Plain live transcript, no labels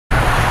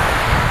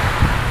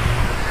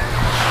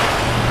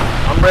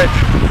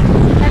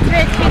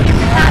David, she's your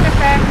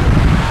photographer.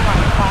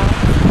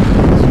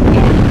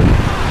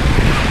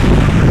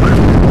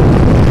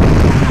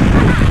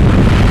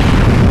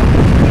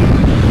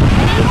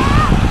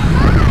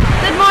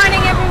 Good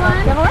morning,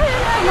 everyone. Good morning.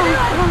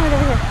 Come on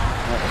over here.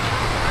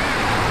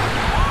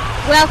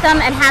 Welcome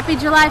and happy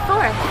July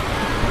 4th.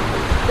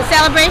 The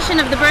celebration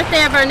of the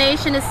birthday of our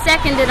nation is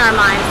second in our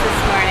minds this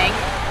morning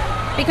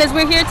because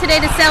we're here today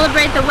to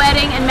celebrate the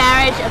wedding and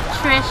marriage of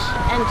Trish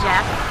and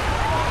Jeff.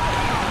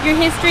 Your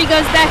history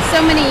goes back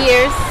so many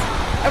years.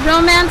 A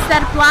romance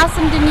that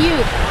blossomed in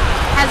youth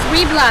has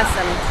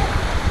reblossomed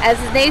as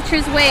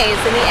nature's ways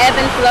in the ebb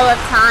and flow of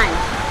time.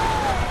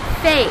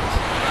 Fate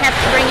kept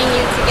bringing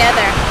you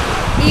together,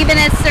 even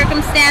as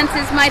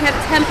circumstances might have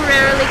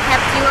temporarily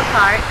kept you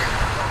apart.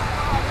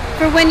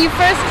 For when you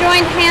first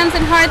joined hands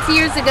and hearts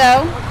years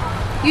ago,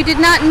 you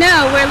did not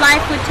know where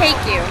life would take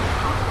you.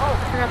 I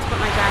forgot to put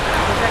my jacket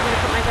on. Was that going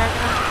to put my jacket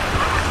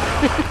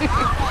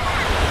on?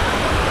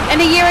 And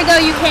a year ago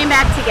you came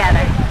back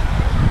together.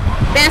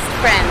 Best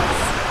friends,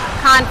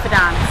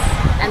 confidants,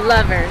 and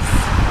lovers.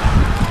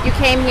 You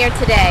came here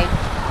today,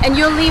 and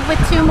you'll leave with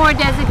two more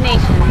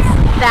designations,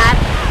 that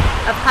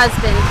of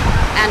husband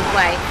and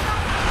wife.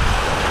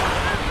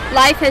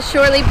 Life has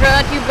surely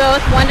brought you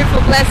both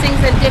wonderful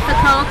blessings and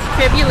difficult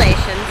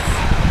tribulations.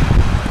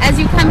 As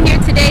you come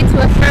here today to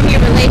affirm your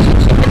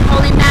relationship in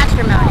holy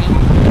matrimony,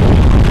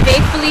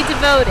 faithfully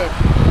devoted,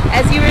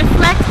 as you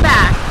reflect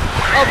back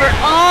over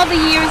all the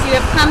years you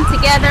have come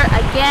together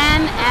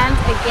again and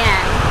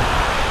again,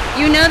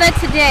 you know that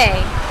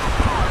today,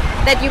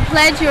 that you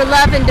pledge your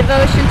love and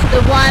devotion to the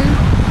one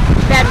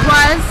that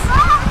was,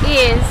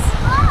 is,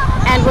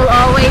 and will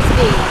always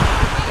be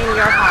in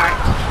your heart.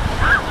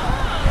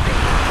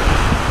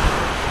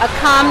 A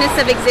calmness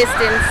of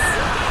existence,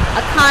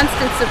 a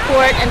constant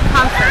support and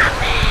comfort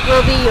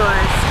will be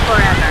yours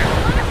forever.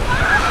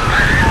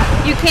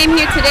 You came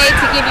here today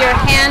to give your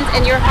hand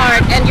and your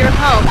heart and your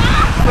hope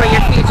for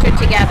your future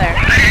together.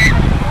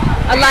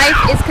 A life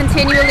is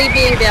continually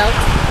being built,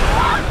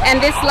 and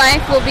this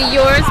life will be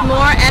yours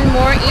more and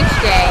more each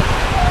day,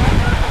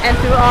 and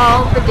through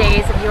all the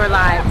days of your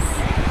lives.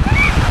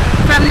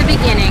 From the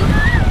beginning,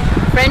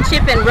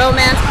 friendship and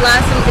romance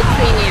blossomed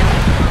between you,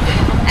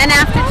 and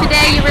after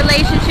today your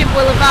relationship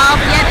will evolve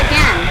yet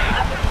again.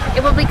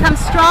 It will become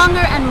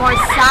stronger and more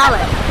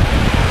solid,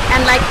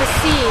 and like the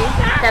sea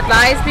that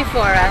lies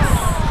before us,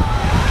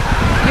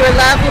 your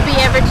love will be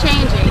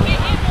ever-changing,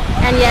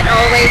 and yet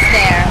always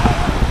there.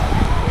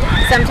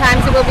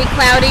 Sometimes it will be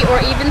cloudy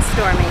or even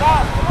stormy.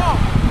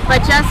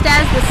 But just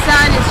as the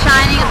sun is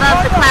shining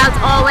above the clouds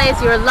always,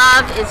 your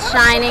love is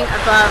shining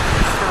above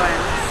the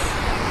storms.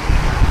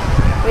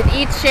 With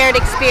each shared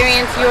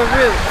experience, your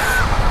roots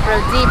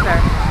grow deeper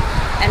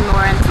and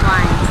more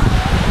entwined.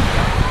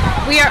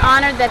 We are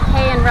honored that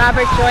Kay and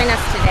Robert join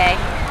us today,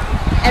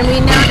 and we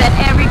know that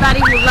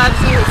everybody who loves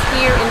you is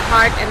here in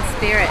heart and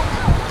spirit.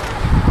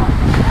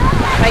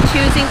 By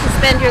choosing to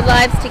spend your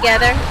lives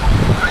together,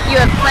 you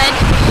have pledged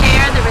to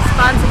share the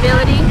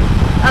responsibility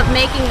of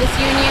making this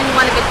union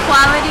one of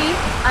equality,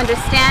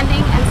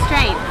 understanding, and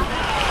strength.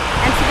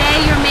 And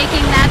today you're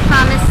making that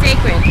promise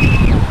sacred.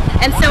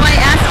 And so I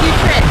ask you,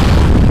 Trish,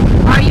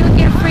 are you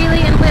here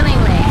freely and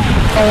willingly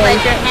to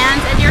pledge your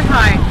hands and your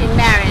heart in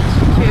marriage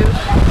to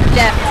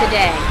Jeff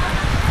today?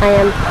 I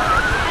am.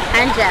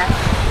 And Jeff,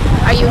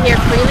 are you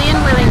here freely and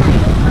willingly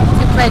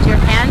to pledge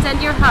your hands and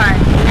your heart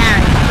in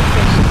marriage to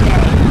Trish today?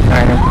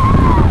 I am.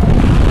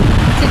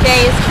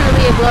 Today is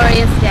truly a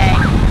glorious day,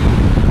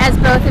 as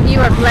both of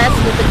you are blessed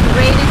with the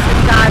greatest of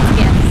God's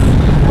gifts,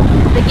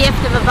 the gift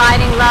of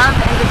abiding love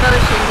and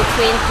devotion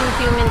between two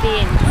human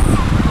beings.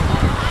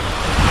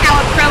 How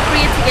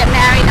appropriate to get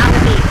married on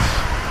the beach,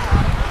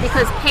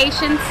 because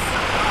patience,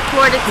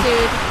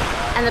 fortitude,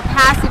 and the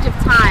passage of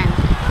time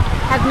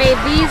have made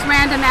these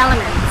random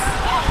elements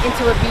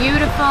into a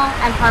beautiful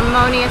and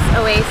harmonious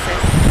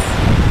oasis.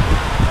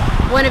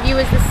 One of you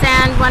is the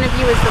sand, one of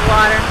you is the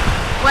water,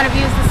 one of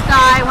you is the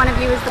sky, one of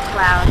you is the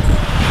clouds, one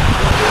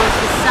of you is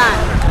the sun,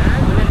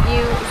 one of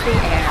you is the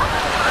air.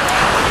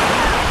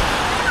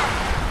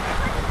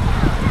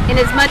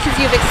 Inasmuch as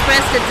you've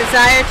expressed a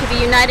desire to be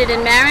united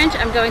in marriage,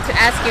 I'm going to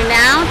ask you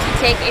now to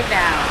take a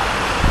vow.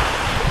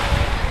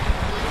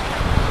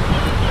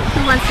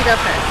 Who wants to go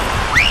first?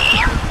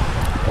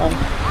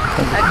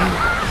 Okay.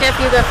 Jeff,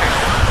 you go first.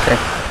 Okay.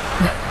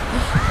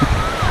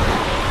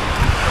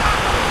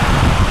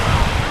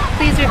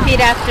 Please repeat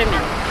after me.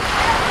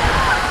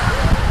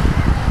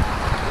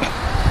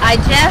 I,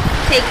 Jeff,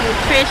 take you,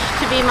 Trish,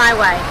 to be my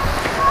wife.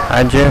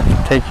 I, Jeff,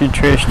 take you,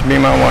 Trish, to be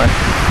my wife.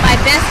 My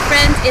best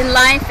friend in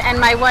life and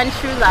my one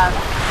true love.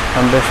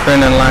 My best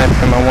friend in life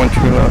and my one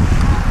true love.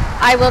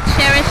 I will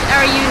cherish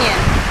our union.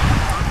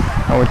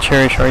 I will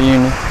cherish our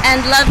union.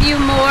 And love you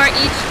more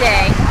each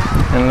day.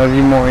 And love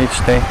you more each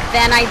day.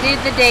 Than I did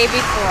the day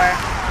before.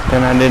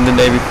 Than I did the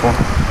day before.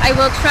 I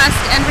will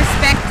trust and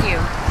respect you.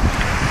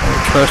 I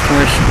will trust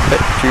and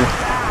respect you.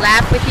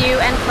 Laugh with you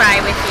and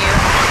cry with you.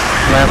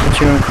 Laugh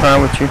with you and cry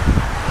with you.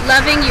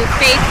 Loving you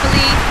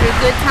faithfully through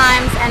good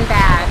times and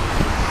bad.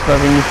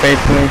 loving you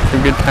faithfully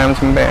through good times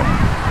and bad.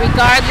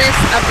 regardless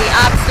of the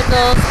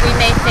obstacles we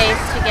may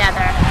face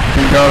together.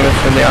 Regardless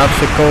of the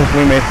obstacles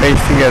we may face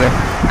together.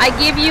 I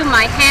give you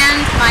my hand,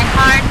 my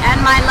heart,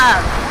 and my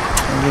love.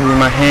 I give you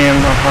my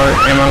hand, my heart,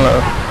 and my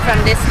love. From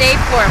this day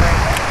forward.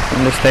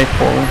 From this day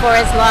forward. For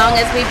as long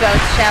as we both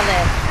shall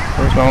live.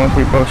 For as long as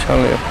we both shall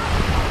live.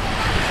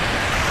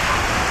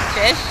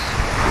 Trish,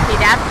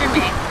 repeat after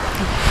me.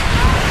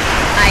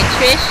 I,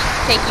 Trish,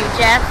 take you,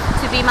 Jeff,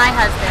 to be my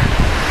husband.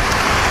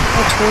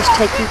 I, Trish,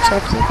 take you,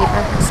 Jeff, to be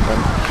my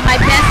husband. My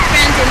best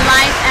friend in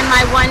life and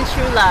my one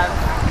true love.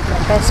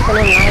 My best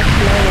friend in life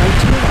and my one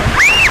true love.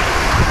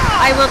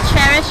 I will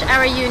cherish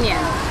our union.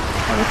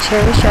 I will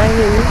cherish our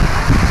union.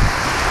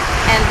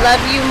 And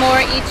love you more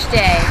each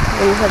day.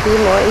 And love you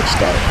more each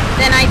day.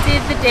 Than I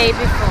did the day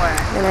before.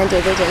 Than I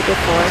did the day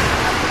before.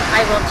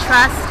 I will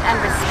trust and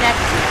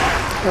respect you.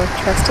 I will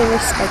trust and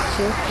respect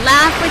you.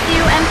 Laugh with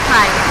you and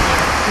cry with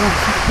you. Laugh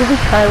with you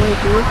and cry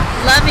with you.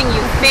 Loving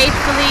you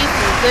faithfully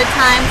through good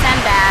times and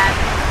bad.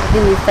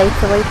 Loving you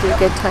faithfully through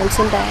good times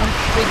and bad.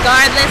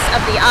 Regardless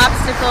of the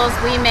obstacles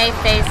we may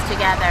face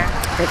together.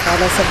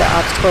 Regardless of the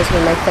obstacles we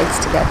may face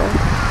together.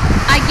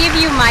 I give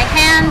you my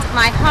hand,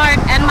 my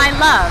heart, and my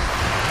love.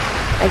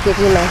 I give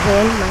you my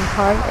hand, my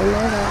heart, and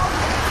my love.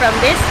 From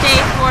this day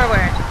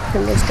forward.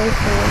 From this day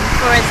forward.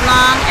 For as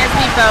long as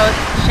we both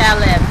shall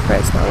live. For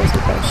as long as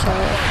we both shall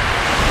live.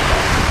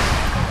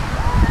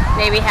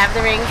 May we have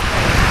the rings,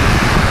 please.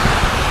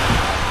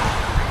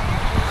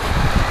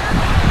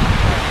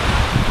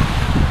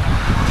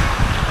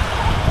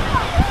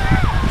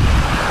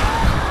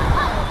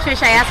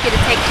 Trish, I ask you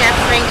to take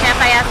Jeff's ring. Jeff,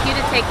 I ask you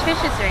to take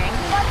Trish's ring.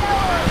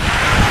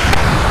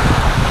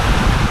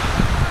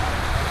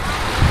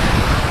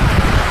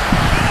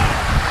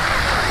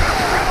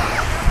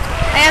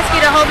 I ask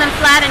you to hold them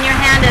flat in your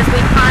hand as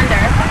we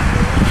ponder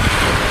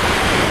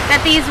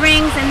that these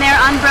rings and their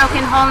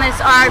unbroken wholeness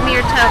are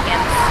mere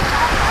tokens.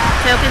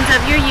 Tokens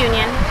of your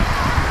union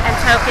and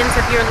tokens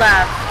of your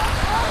love.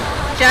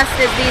 Just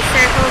as these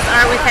circles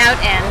are without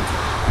end,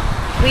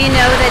 we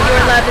know that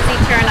your love is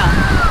eternal.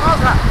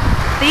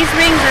 These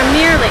rings are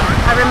merely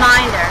a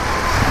reminder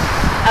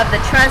of the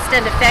trust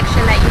and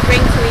affection that you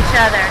bring to each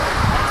other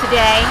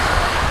today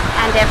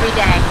and every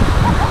day.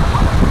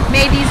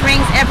 May these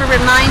rings ever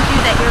remind you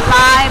that your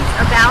lives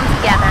are bound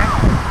together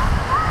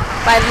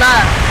by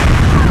love,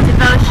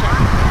 devotion,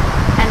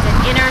 and an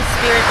inner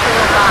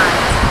spiritual bond.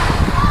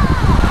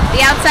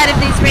 The outside of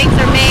these rings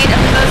are made of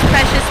the most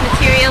precious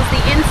materials.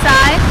 The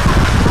inside,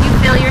 you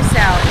fill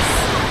yourselves.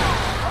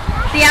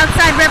 The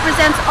outside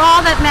represents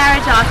all that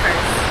marriage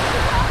offers.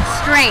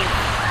 Strength,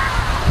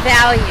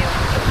 value,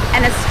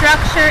 and a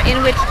structure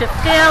in which to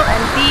fill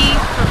and be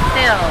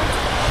fulfilled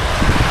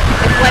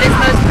with what is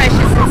most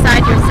precious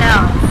inside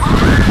yourselves,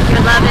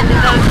 your love and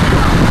devotion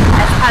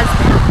as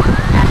husband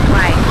and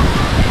wife.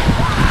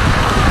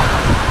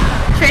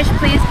 Trish,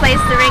 please place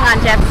the ring on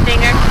Jeff's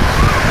finger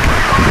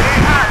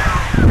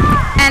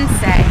and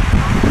say,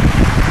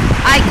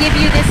 I give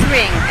you this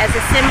ring as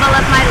a symbol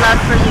of my love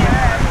for you.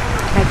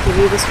 I give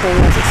you this ring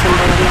as a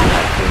symbol of my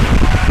love for you.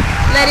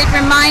 Let it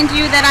remind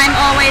you that I'm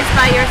always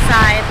by your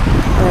side.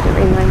 Let it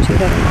remind you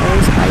that I'm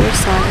always by your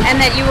side. And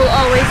that you will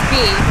always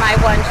be my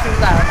one true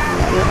love. And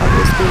that you'll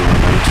always be my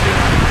one true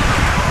love.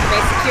 You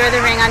may secure the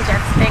ring on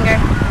Jeff's finger.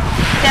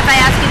 Jeff, I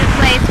ask you to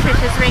place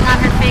Trish's ring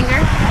on her finger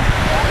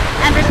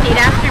and repeat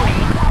after me.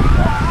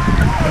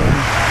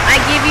 I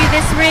give you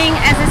this ring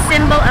as a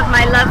symbol of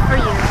my love for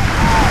you.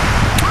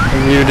 I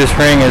give you this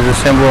ring as a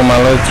symbol of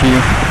my love to you.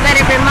 Let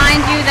it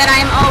remind you that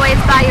I am always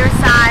by your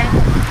side.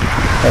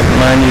 Let it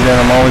remind you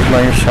that I'm always by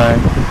your side.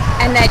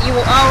 And that you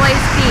will always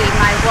be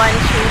my one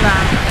true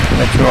love.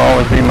 That you will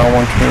always be my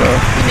one true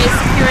love. You may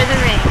secure the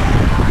ring.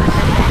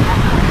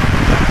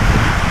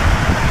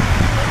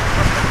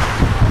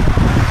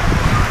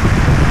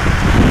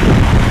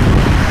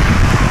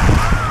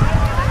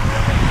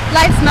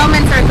 Life's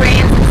moments are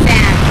grains of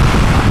sand,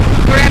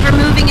 forever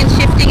moving and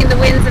shifting in the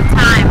winds of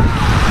time.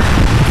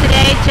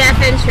 Today, Jeff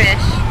and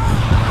Trish,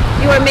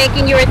 you are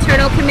making your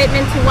eternal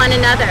commitment to one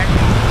another,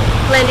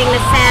 blending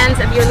the sands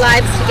of your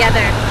lives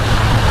together.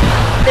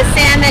 The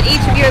sand that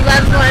each of your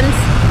loved ones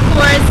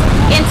pours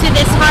into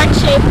this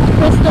heart-shaped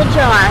crystal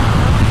jar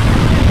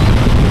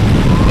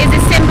is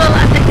a symbol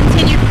of the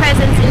continued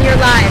presence in your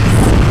lives,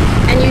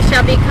 and you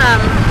shall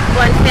become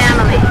one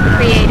family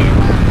created.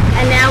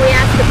 And now we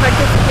ask the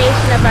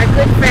participation of our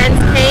good friends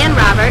Kay and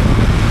Robert.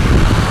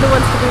 Who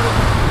wants to be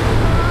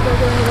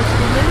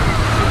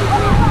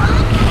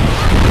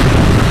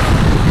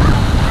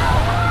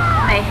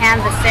They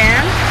hand the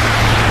sand.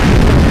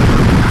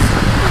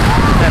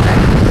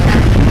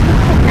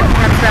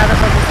 Rather,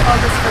 we'll just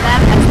hold this for them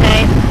as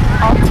they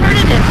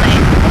alternatively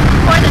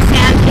pour the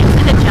sand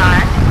into the jar.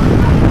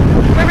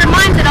 We're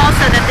reminded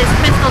also that this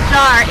crystal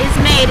jar is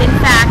made, in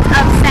fact,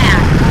 of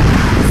sand.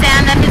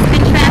 Sand that has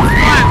been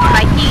transformed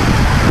by heat.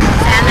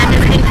 Sand that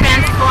has been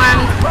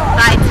transformed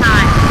by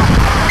time.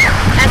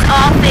 As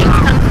all things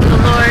come from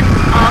the Lord,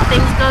 all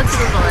things go to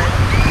the Lord.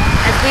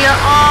 As we are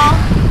all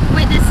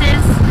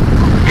witnesses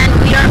and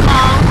we are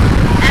all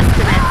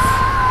estimates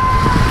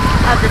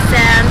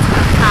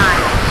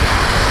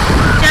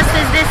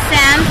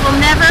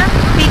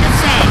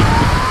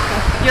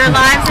Your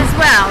lives as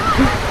well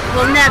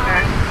will never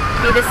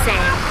be the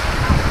same.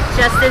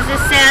 Just as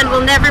this sand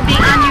will never be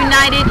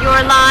ununited,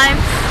 your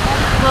lives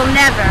will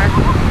never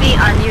be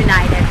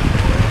ununited.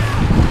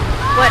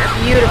 What a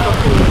beautiful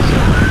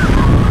creation.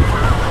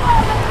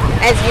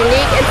 As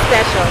unique and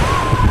special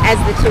as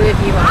the two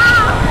of you are.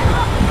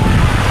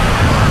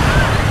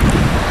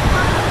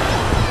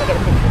 Look at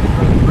a picture.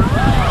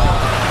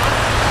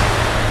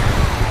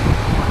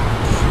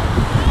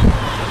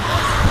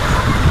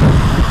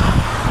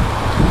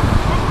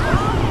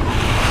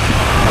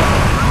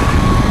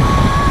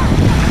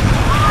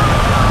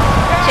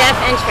 Jeff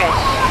and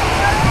Trish,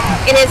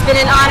 it has been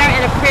an honor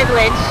and a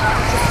privilege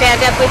to stand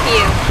up with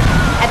you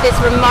at this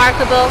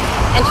remarkable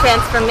and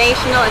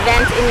transformational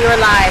event in your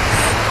lives.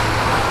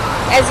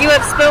 As you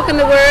have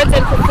spoken the words and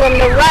performed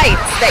the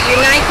rites that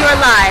unite your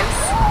lives,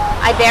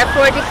 I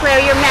therefore declare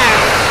your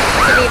marriage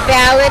to be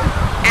valid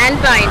and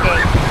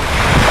binding,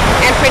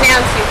 and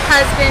pronounce you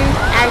husband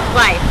and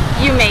wife.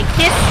 You may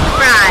kiss the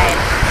bride.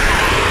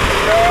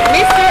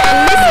 Mr.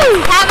 and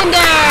Mrs.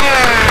 Cavinder!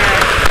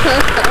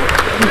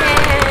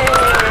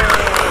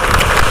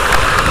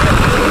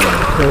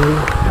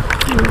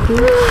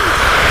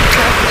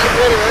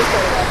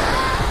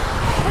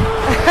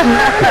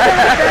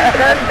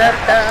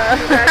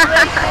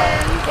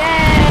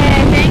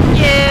 Yay, thank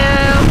you.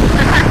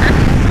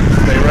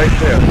 Stay right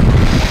there.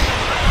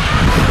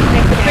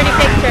 Take some pretty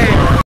pictures.